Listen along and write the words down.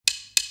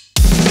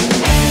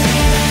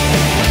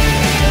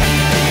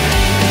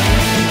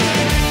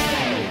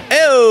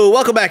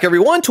Welcome back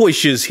everyone, Toy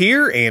Shiz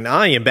here, and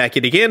I am back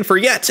yet again for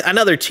yet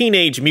another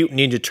Teenage Mutant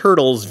Ninja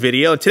Turtles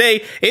video.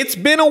 Today, it's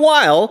been a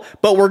while,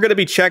 but we're going to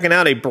be checking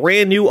out a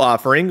brand new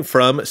offering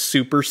from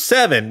Super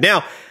 7.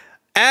 Now,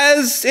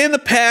 as in the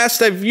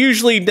past, I've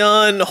usually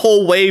done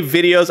whole wave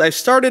videos. I've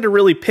started to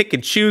really pick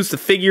and choose the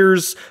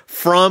figures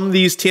from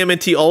these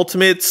TMNT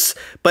Ultimates,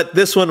 but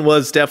this one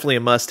was definitely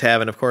a must-have,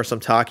 and of course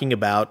I'm talking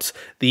about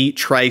the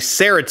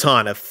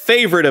Triceraton, a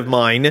favorite of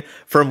mine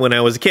from when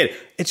I was a kid.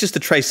 It's just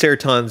the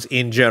Triceratons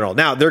in general.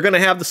 Now, they're going to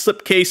have the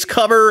slipcase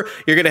cover.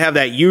 You're going to have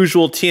that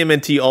usual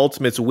TMNT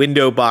Ultimates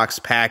window box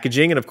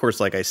packaging. And of course,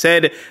 like I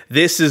said,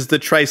 this is the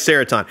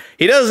Triceraton.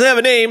 He doesn't have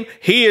a name.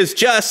 He is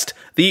just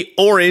the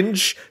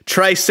orange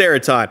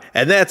Triceraton.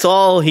 And that's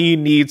all he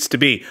needs to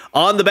be.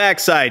 On the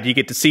backside, you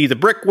get to see the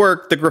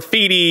brickwork, the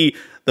graffiti,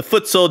 the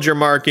foot soldier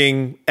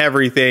marking,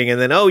 everything.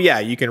 And then, oh yeah,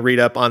 you can read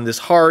up on this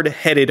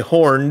hard-headed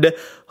horned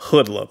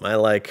hoodlum. I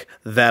like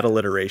that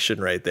alliteration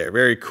right there.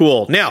 Very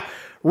cool. Now,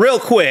 real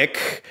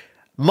quick,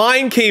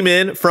 mine came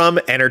in from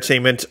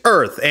Entertainment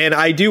Earth, and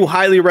I do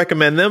highly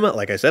recommend them.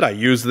 Like I said, I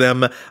use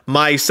them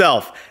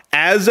myself.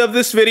 As of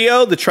this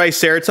video, the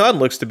Triceraton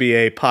looks to be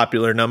a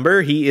popular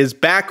number. He is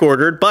back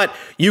ordered, but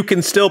you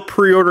can still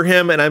pre-order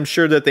him, and I'm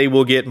sure that they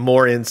will get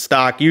more in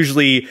stock.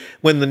 Usually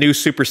when the new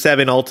Super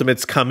 7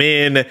 Ultimates come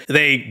in,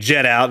 they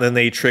jet out and then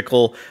they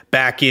trickle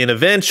back in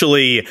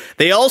eventually.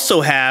 They also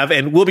have,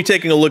 and we'll be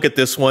taking a look at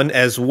this one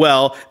as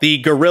well, the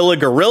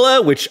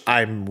Gorilla, which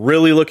I'm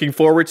really looking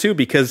forward to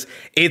because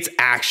it's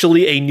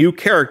actually a new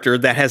character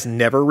that has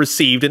never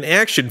received an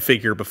action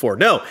figure before.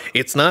 No,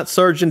 it's not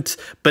Sergeant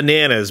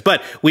Bananas,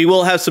 but we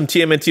will have some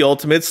TMNT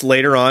Ultimates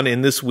later on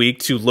in this week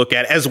to look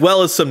at, as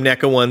well as some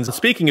NECA ones.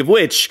 Speaking of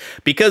which,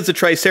 because the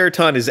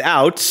Triceraton is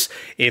out,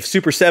 if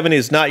Super 7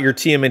 is not your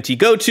TMNT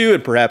go-to,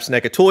 and perhaps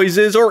NECA Toys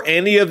is, or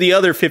any of the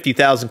other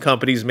 50,000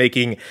 companies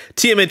making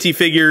TMNT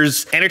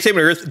figures,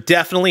 Entertainment Earth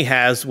definitely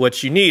has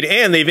what you need.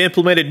 And they've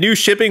implemented new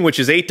shipping, which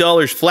is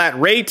 $8 flat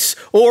rate,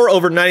 or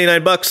over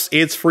 99 bucks,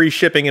 it's free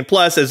shipping. And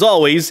plus, as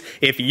always,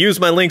 if you use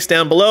my links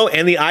down below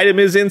and the item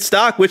is in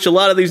stock, which a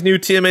lot of these new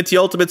TMNT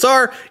Ultimates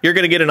are, you're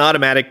going to get an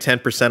automatic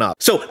 10% off.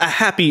 So a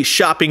happy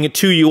shopping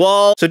to you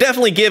all. So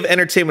definitely give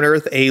Entertainment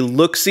Earth a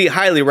look-see.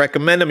 Highly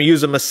recommend them.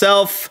 Use them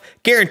myself.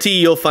 Guarantee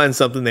you'll find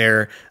something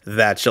there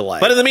that you like.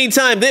 But in the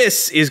meantime,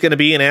 this is going to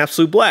be an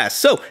absolute blast.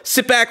 So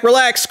sit back,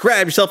 relax,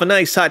 grab yourself a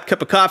nice hot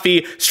cup of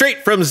coffee.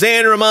 Straight from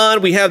Zan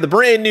Ramon, we have the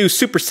brand new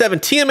Super 7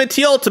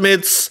 TMNT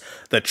Ultimates,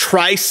 the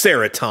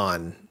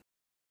Triceraton.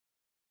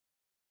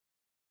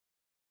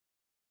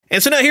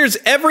 And so now here's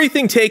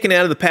everything taken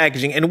out of the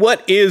packaging, and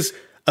what is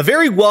a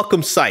very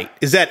welcome sight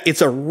is that it's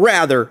a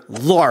rather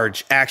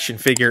large action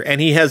figure,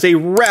 and he has a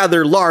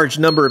rather large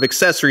number of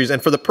accessories,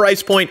 and for the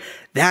price point,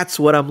 that's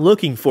what I'm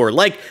looking for.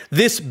 Like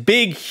this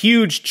big,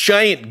 huge,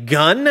 giant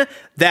gun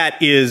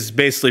that is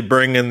basically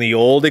bringing the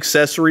old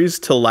accessories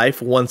to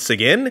life once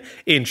again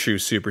in true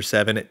Super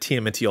 7 at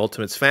TMNT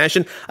Ultimates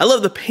fashion. I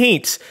love the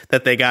paint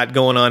that they got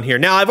going on here.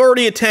 Now, I've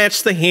already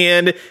attached the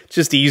hand,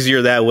 just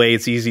easier that way.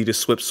 It's easy to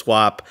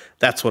swap.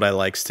 That's what I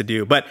likes to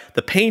do. But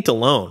the paint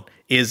alone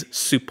is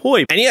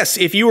superb. And yes,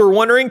 if you were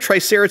wondering,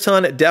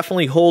 Triceraton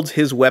definitely holds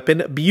his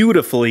weapon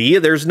beautifully.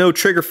 There's no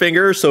trigger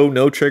finger, so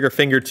no trigger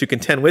finger to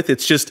contend with.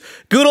 It's just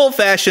good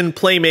old-fashioned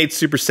Playmate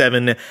Super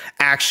 7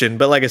 action.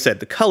 But like I said,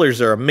 the colors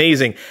are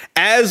amazing.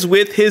 As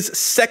with his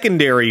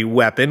secondary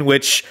weapon,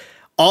 which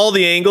all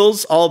the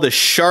angles, all the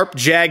sharp,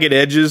 jagged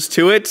edges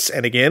to it,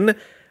 and again,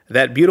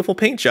 that beautiful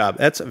paint job.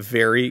 That's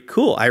very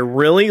cool. I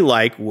really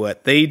like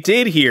what they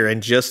did here.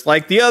 And just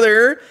like the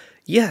other,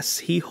 yes,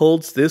 he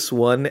holds this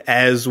one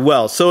as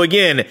well. So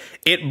again,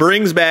 it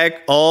brings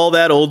back all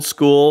that old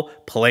school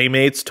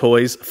Playmates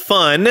Toys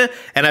fun,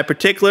 and I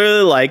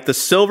particularly like the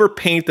silver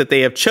paint that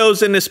they have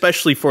chosen,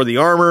 especially for the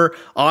armor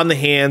on the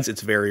hands.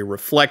 It's very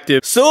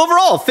reflective. So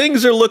overall,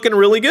 things are looking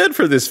really good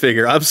for this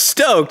figure. I'm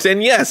stoked,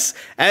 and yes,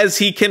 as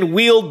he can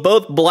wield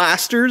both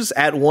blasters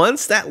at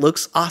once, that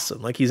looks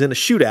awesome, like he's in a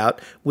shootout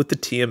with the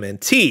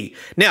TMNT.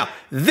 Now,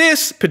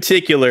 this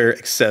particular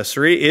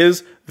accessory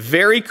is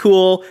very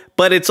cool,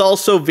 but it's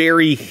also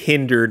very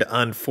hindered,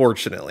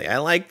 unfortunately. I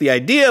like the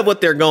idea of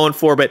what they're going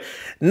for, but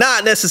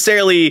not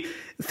necessarily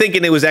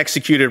thinking it was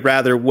executed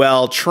rather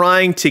well.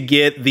 Trying to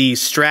get the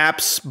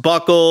straps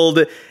buckled,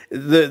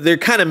 they're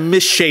kind of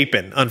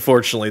misshapen,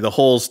 unfortunately, the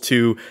holes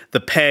to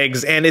the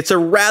pegs, and it's a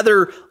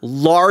rather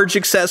large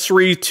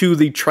accessory to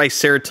the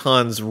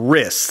Triceraton's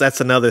wrists.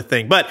 That's another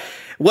thing. But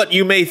what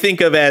you may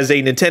think of as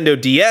a Nintendo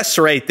DS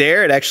right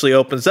there, it actually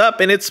opens up,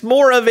 and it's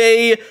more of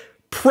a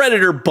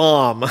Predator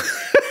bomb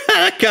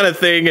kind of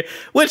thing,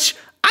 which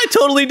I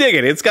totally dig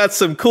it. It's got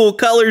some cool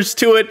colors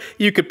to it.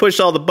 You could push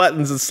all the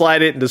buttons and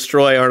slide it and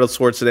destroy Arnold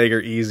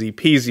Schwarzenegger easy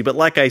peasy. But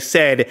like I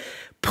said,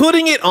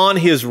 putting it on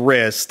his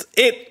wrist,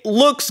 it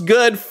looks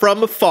good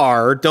from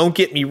afar, don't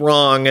get me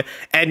wrong.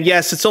 And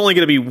yes, it's only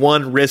going to be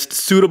one wrist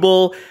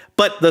suitable,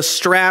 but the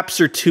straps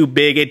are too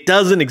big. It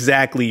doesn't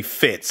exactly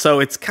fit.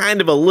 So it's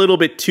kind of a little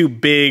bit too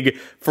big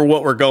for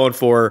what we're going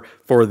for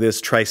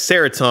this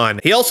Triceraton.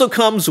 He also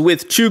comes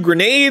with 2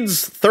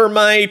 grenades,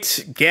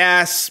 thermite,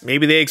 gas,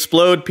 maybe they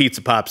explode,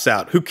 pizza pops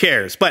out, who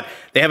cares? But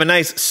they have a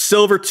nice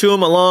silver to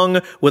them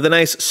along with a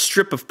nice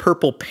strip of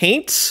purple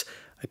paint.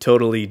 I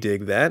totally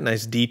dig that.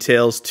 Nice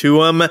details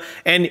to them.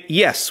 And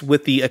yes,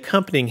 with the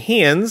accompanying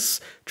hands,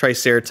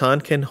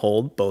 Triceraton can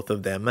hold both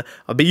of them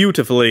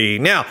beautifully.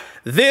 Now,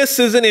 this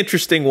is an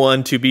interesting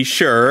one to be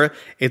sure.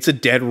 It's a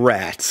dead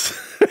rat.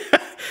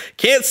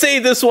 Can't say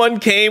this one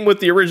came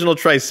with the original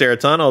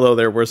Triceraton, although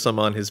there were some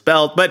on his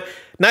belt, but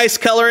nice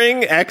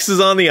coloring,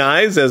 X's on the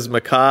eyes, as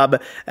macabre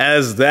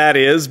as that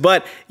is.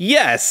 But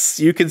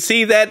yes, you can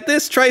see that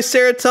this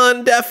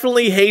Triceraton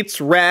definitely hates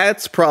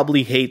rats,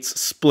 probably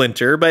hates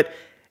Splinter, but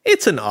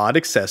it's an odd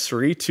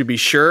accessory to be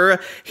sure.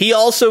 He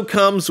also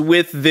comes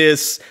with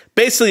this,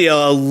 basically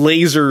a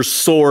laser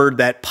sword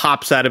that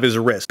pops out of his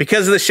wrist.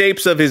 Because of the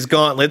shapes of his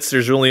gauntlets,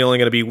 there's really only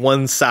going to be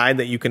one side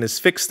that you can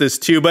affix this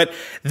to, but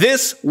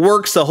this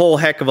works a whole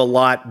heck of a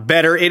lot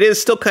better. It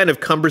is still kind of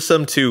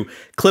cumbersome to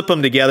clip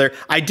them together.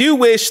 I do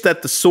wish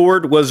that the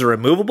sword was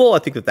removable. I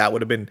think that that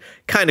would have been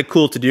kind of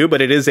cool to do,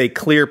 but it is a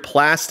clear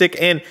plastic,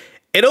 and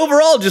it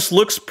overall just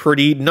looks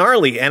pretty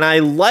gnarly, and I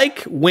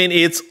like when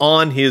it's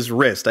on his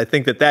wrist. I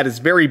think that that is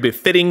very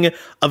befitting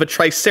of a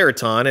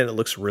Triceraton, and it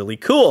looks really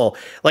cool.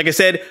 Like I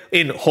said,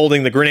 in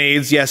holding the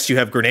grenades, yes, you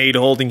have grenade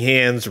holding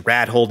hands,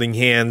 rat holding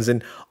hands,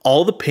 and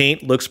all the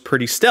paint looks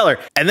pretty stellar.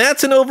 And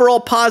that's an overall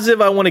positive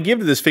I want to give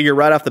to this figure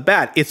right off the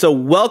bat. It's a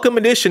welcome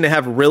addition to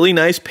have really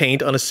nice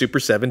paint on a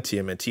Super 7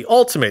 TMNT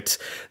Ultimate.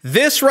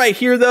 This right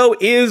here, though,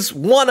 is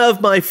one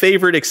of my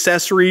favorite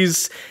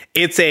accessories.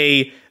 It's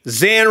a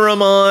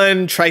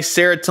Xanramon,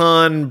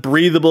 Triceraton,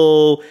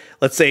 breathable.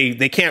 Let's say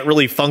they can't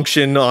really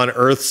function on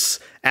Earth's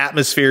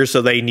atmosphere,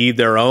 so they need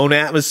their own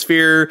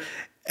atmosphere.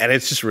 And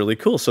it's just really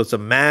cool. So it's a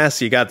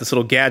mask. You got this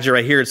little gadget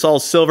right here. It's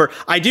all silver.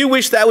 I do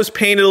wish that was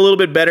painted a little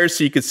bit better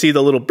so you could see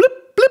the little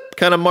blip, blip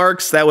kind of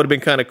marks. That would have been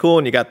kind of cool.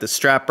 And you got the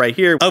strap right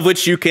here, of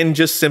which you can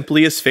just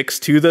simply affix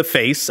to the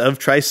face of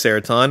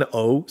Triceraton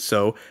oh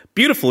so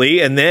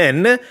beautifully. And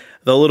then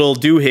the little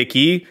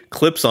doohickey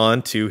clips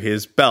on to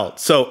his belt.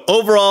 So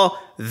overall,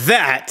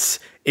 that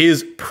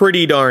is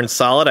pretty darn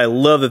solid. I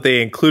love that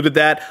they included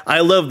that. I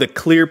love the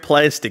clear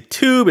plastic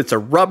tube. It's a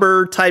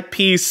rubber type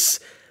piece.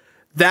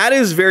 That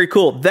is very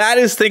cool. That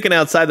is thinking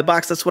outside the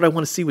box. That's what I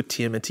want to see with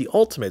TMNT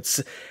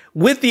Ultimates.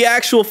 With the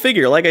actual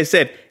figure, like I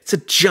said, it's a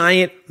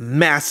giant,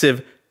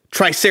 massive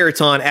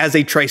Triceraton, as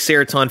a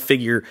Triceraton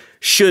figure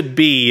should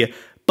be.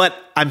 But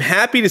I'm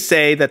happy to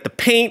say that the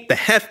paint, the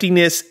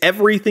heftiness,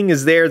 everything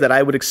is there that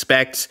I would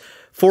expect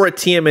for a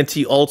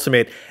TMNT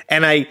Ultimate.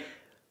 And I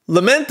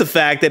lament the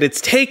fact that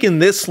it's taken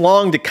this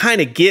long to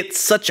kind of get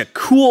such a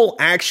cool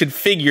action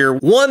figure,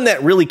 one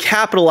that really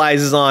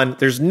capitalizes on,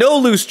 there's no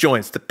loose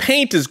joints, the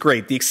paint is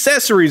great, the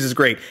accessories is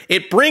great,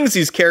 it brings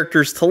these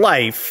characters to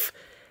life,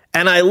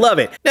 and I love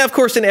it. Now, of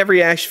course, in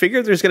every action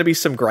figure, there's going to be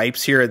some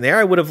gripes here and there.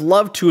 I would have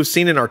loved to have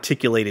seen an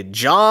articulated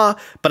jaw,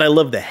 but I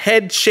love the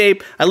head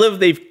shape. I love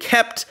they've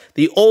kept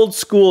the old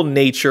school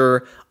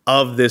nature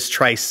of this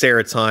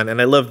Triceraton,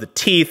 and I love the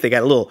teeth. They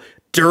got a little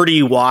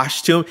dirty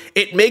wash to him.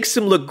 It makes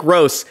him look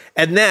gross,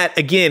 and that,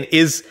 again,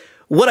 is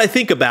what I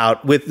think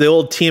about with the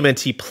old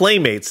TMNT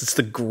Playmates. It's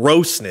the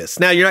grossness.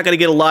 Now, you're not going to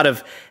get a lot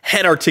of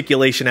head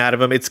articulation out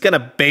of him. It's going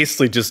to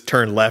basically just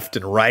turn left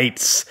and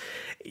right.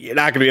 You're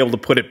not going to be able to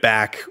put it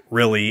back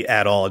really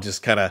at all. It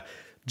just kind of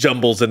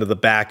jumbles into the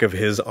back of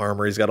his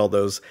armor. He's got all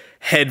those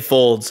head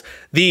folds.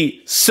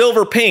 The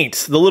silver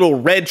paint, the little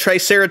red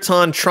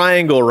Triceraton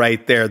triangle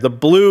right there, the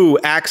blue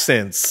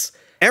accents.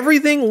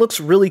 Everything looks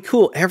really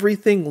cool.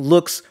 Everything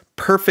looks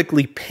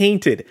perfectly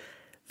painted.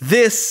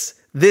 This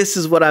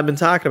is what I've been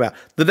talking about.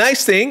 The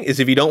nice thing is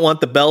if you don't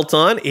want the belt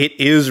on, it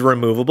is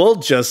removable,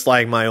 just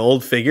like my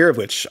old figure, of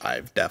which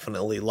I've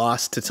definitely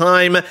lost to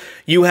time.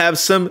 You have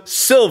some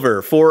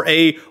silver for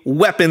a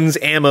weapons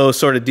ammo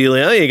sort of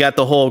deal. You got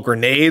the whole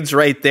grenades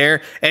right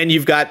there, and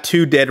you've got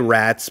 2 dead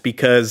rats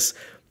because,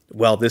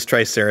 well, this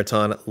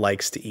Triceraton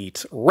likes to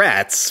eat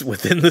rats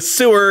within the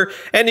sewer,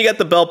 and you got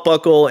the belt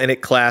buckle, and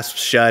it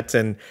clasps shut,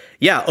 and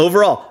yeah,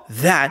 overall,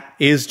 that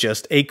is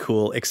just a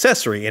cool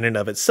accessory in and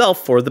of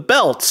itself for the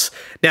belts.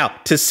 Now,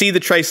 to see the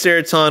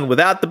Triceraton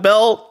without the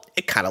belt,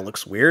 it kind of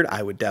looks weird.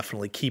 I would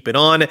definitely keep it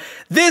on.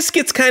 This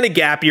gets kind of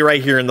gappy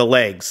right here in the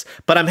legs,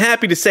 but I'm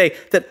happy to say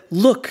that,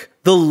 look,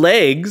 the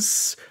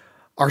legs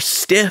are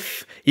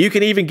stiff. You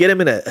can even get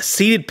them in a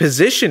seated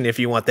position if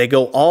you want. They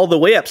go all the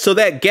way up. So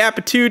that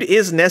gapitude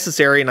is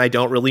necessary, and I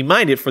don't really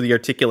mind it for the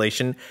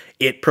articulation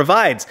it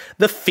provides.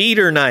 The feet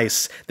are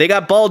nice. They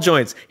got ball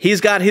joints.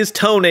 He's got his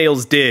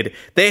toenails did.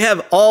 They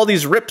have all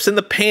these rips in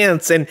the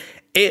pants, and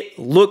it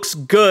looks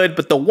good.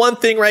 But the one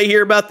thing right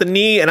here about the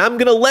knee, and I'm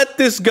going to let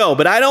this go,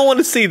 but I don't want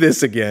to see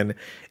this again,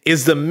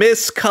 is the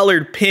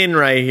miscolored pin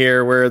right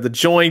here where the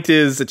joint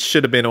is, it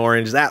should have been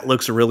orange. That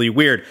looks really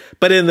weird.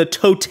 But in the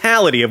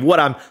totality of what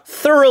I'm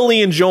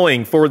thoroughly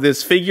enjoying for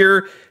this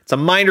figure, It's a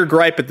minor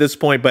gripe at this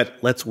point, but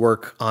let's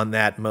work on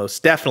that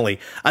most definitely.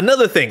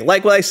 Another thing,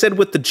 like what I said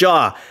with the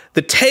jaw,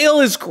 the tail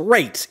is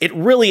great. It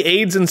really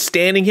aids in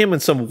standing him in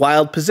some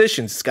wild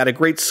positions. It's got a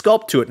great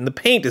sculpt to it, and the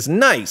paint is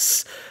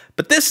nice.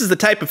 But this is the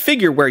type of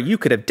figure where you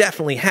could have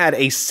definitely had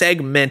a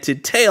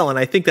segmented tail, and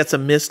I think that's a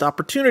missed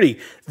opportunity.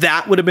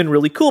 That would have been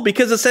really cool,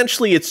 because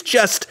essentially it's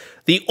just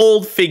the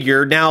old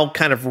figure now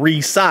kind of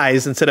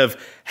resized instead of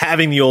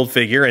having the old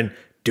figure and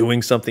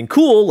doing something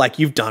cool like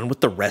you've done with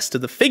the rest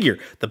of the figure.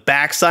 The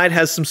backside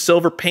has some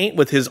silver paint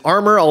with his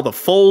armor, all the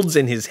folds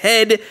in his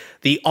head.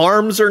 The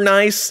arms are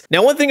nice.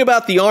 Now, one thing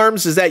about the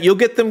arms is that you'll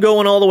get them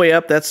going all the way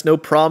up. That's no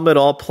problem at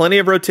all. Plenty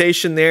of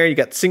rotation there. You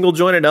got single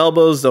jointed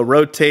elbows. They'll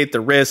rotate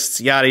the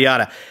wrists, yada,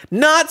 yada.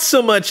 Not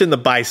so much in the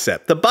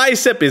bicep. The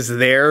bicep is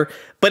there,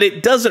 but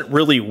it doesn't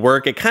really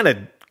work. It kind of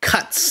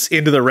cuts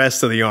into the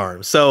rest of the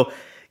arm. So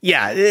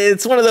yeah,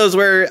 it's one of those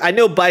where I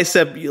know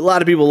bicep, a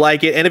lot of people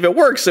like it. And if it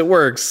works, it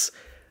works.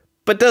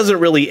 But doesn't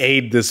really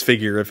aid this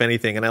figure, if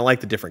anything. And I like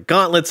the different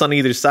gauntlets on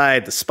either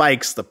side, the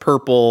spikes, the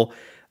purple,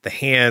 the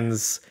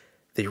hands.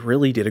 They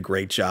really did a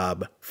great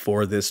job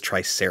for this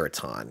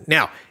Triceraton.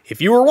 Now,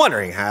 if you were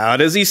wondering, how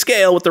does he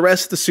scale with the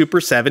rest of the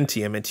Super 7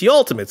 TMNT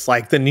Ultimates,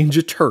 like the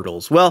Ninja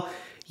Turtles? Well,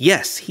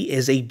 yes, he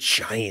is a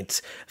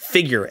giant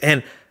figure.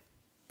 And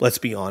let's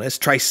be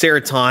honest,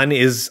 Triceraton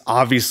is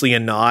obviously a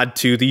nod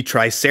to the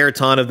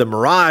Triceraton of the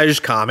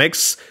Mirage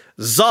comics,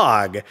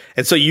 Zog.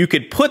 And so you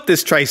could put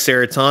this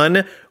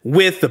Triceraton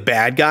with the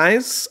bad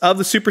guys of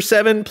the Super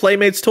 7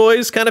 Playmates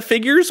Toys kind of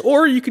figures,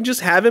 or you can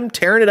just have him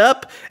tearing it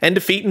up and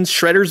defeating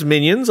Shredder's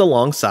minions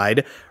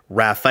alongside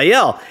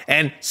Raphael.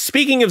 And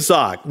speaking of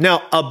Zog,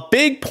 now a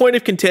big point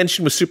of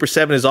contention with Super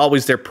 7 is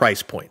always their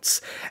price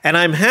points. And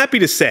I'm happy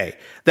to say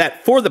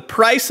that for the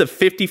price of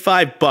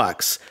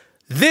 $55,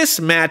 this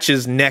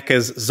matches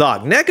NECA's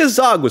Zog. NECA's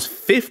Zog was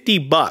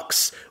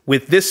 $50.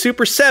 With this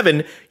Super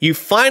 7, you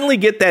finally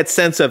get that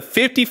sense of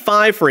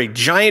 $55 for a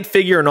giant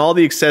figure and all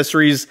the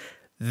accessories.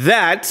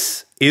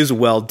 That is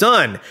well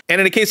done. And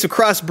in a case of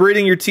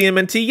crossbreeding your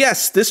TMNT,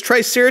 yes, this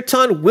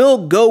Triceraton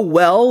will go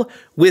well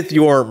with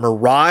your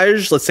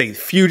Mirage, let's say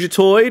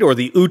Fugitoid or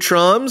the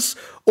Utroms,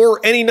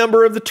 or any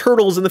number of the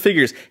turtles in the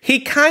figures.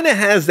 He kind of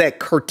has that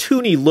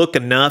cartoony look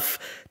enough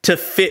to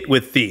fit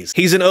with these.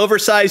 He's an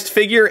oversized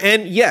figure,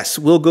 and yes,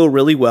 will go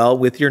really well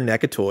with your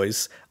NECA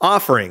Toys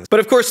offerings. But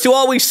of course, to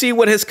always see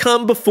what has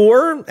come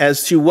before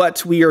as to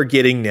what we are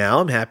getting now,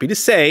 I'm happy to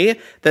say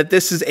that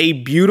this is a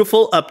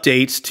beautiful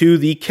update to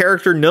the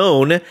character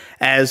known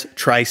as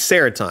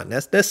Triceraton.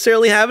 That's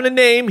necessarily having a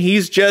name,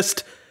 he's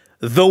just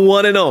the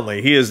one and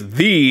only. He is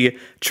the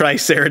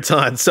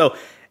Triceraton. So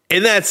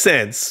in that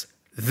sense,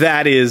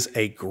 that is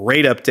a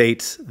great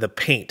update. The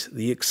paint,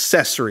 the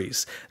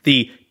accessories,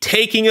 the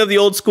taking of the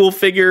old school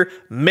figure,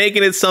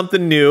 making it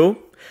something new.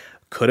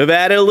 Could have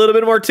added a little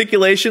bit of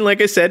articulation,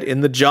 like I said, in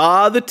the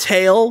jaw, the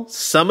tail.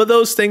 Some of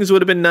those things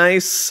would have been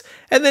nice.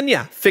 And then,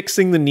 yeah,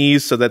 fixing the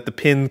knees so that the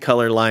pin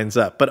color lines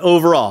up. But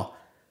overall,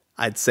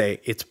 I'd say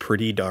it's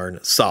pretty darn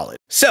solid.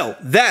 So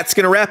that's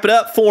going to wrap it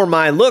up for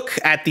my look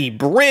at the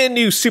brand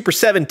new Super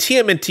 7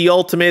 TMNT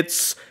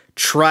Ultimates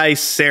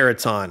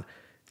Triceraton.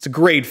 It's a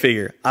great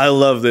figure. I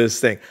love this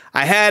thing.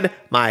 I had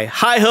my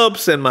high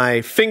hopes and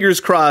my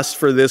fingers crossed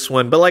for this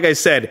one, but like I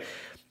said,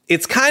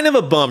 it's kind of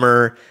a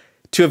bummer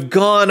to have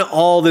gone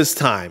all this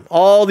time,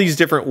 all these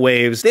different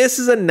waves. This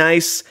is a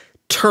nice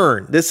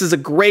turn. This is a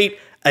great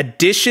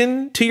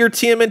addition to your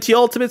TMNT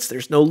Ultimates.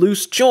 There's no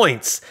loose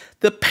joints.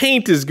 The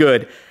paint is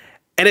good.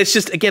 And it's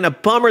just, again, a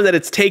bummer that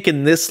it's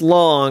taken this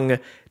long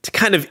to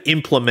kind of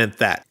implement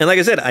that. And like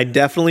I said, I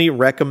definitely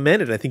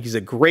recommend it. I think he's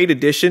a great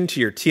addition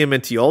to your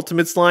TMNT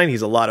Ultimates line.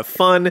 He's a lot of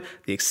fun.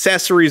 The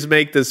accessories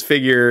make this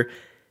figure.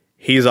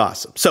 He's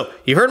awesome. So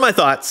you heard my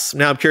thoughts.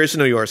 Now I'm curious to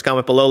know yours.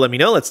 Comment below. Let me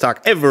know. Let's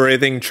talk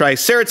everything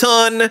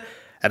Triceraton.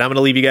 And I'm going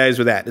to leave you guys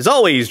with that. As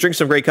always, drink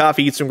some great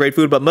coffee, eat some great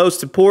food, but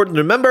most important,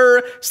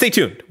 remember, stay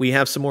tuned. We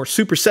have some more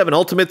Super 7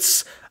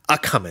 Ultimates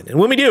a-coming. And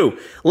when we do,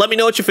 let me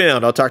know what you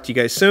found. I'll talk to you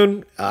guys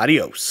soon.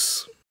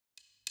 Adios.